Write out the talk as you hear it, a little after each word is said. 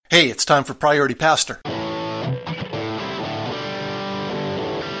Hey, it's time for Priority Pastor.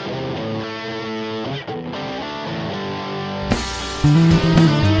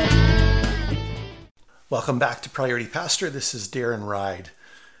 Welcome back to Priority Pastor. This is Darren Ride.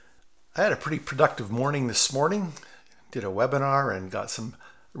 I had a pretty productive morning this morning. Did a webinar and got some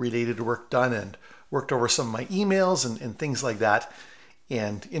related work done and worked over some of my emails and things like that.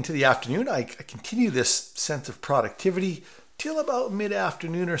 And into the afternoon, I continue this sense of productivity till about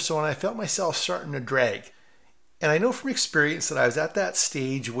mid-afternoon or so, and I felt myself starting to drag. And I know from experience that I was at that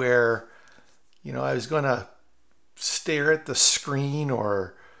stage where, I was going to stare at the screen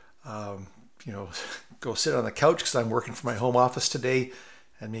or, go sit on the couch because I'm working from my home office today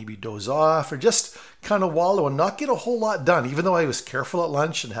and maybe doze off or just kind of wallow and not get a whole lot done. Even though I was careful at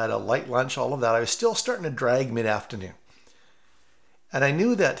lunch and had a light lunch, all of that, I was still starting to drag mid-afternoon. And I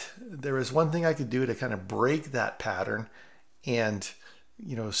knew that there was one thing I could do to kind of break that pattern and,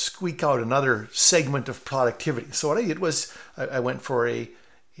 squeak out another segment of productivity. So what I did was I went for a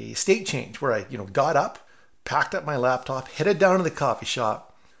state change where I, got up, packed up my laptop, headed down to the coffee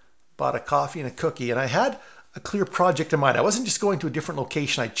shop, bought a coffee and a cookie, and I had a clear project in mind. I wasn't just going to a different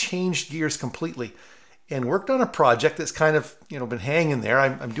location. I changed gears completely and worked on a project that's kind of, been hanging there.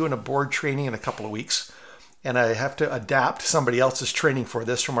 I'm doing a board training in a couple of weeks, and I have to adapt somebody else's training for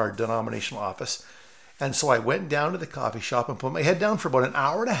this from our denominational office. And so I went down to the coffee shop and put my head down for about an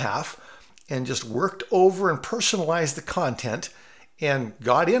hour and a half and just worked over and personalized the content and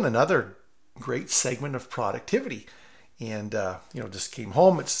got in another great segment of productivity. And, just came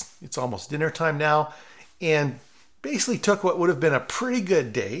home. It's almost dinner time now, and basically took what would have been a pretty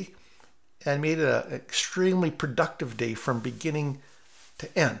good day and made it an extremely productive day from beginning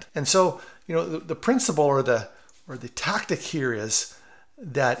to end. And so, the principle or the tactic here is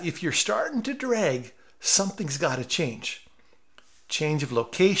that if you're starting to drag, something's got to change. Change of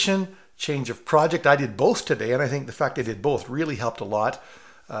location, change of project. I did both today, and I think the fact I did both really helped a lot.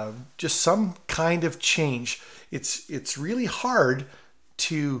 Just some kind of change. It's really hard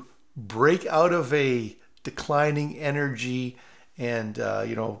to break out of a declining energy and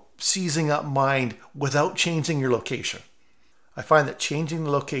seizing up mind without changing your location. I find that changing the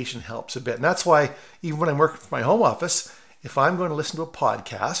location helps a bit. And that's why even when I'm working from my home office, if I'm going to listen to a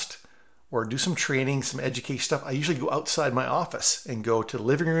podcast or do some training, some education stuff, I usually go outside my office and go to the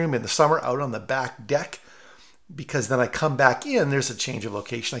living room in the summer out on the back deck, because then I come back in, there's a change of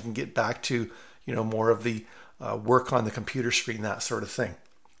location. I can get back to, more of the work on the computer screen, that sort of thing.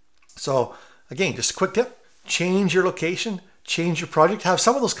 So again, just a quick tip, change your location, change your project, have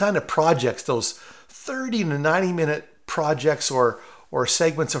some of those kind of projects, those 30 to 90 minute projects or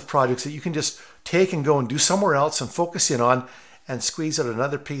segments of projects that you can just take and go and do somewhere else and focus in on and squeeze out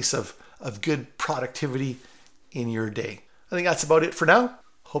another piece of good productivity in your day. I think that's about it for now.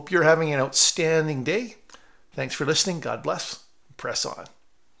 Hope you're having an outstanding day. Thanks for listening. God bless. Press on.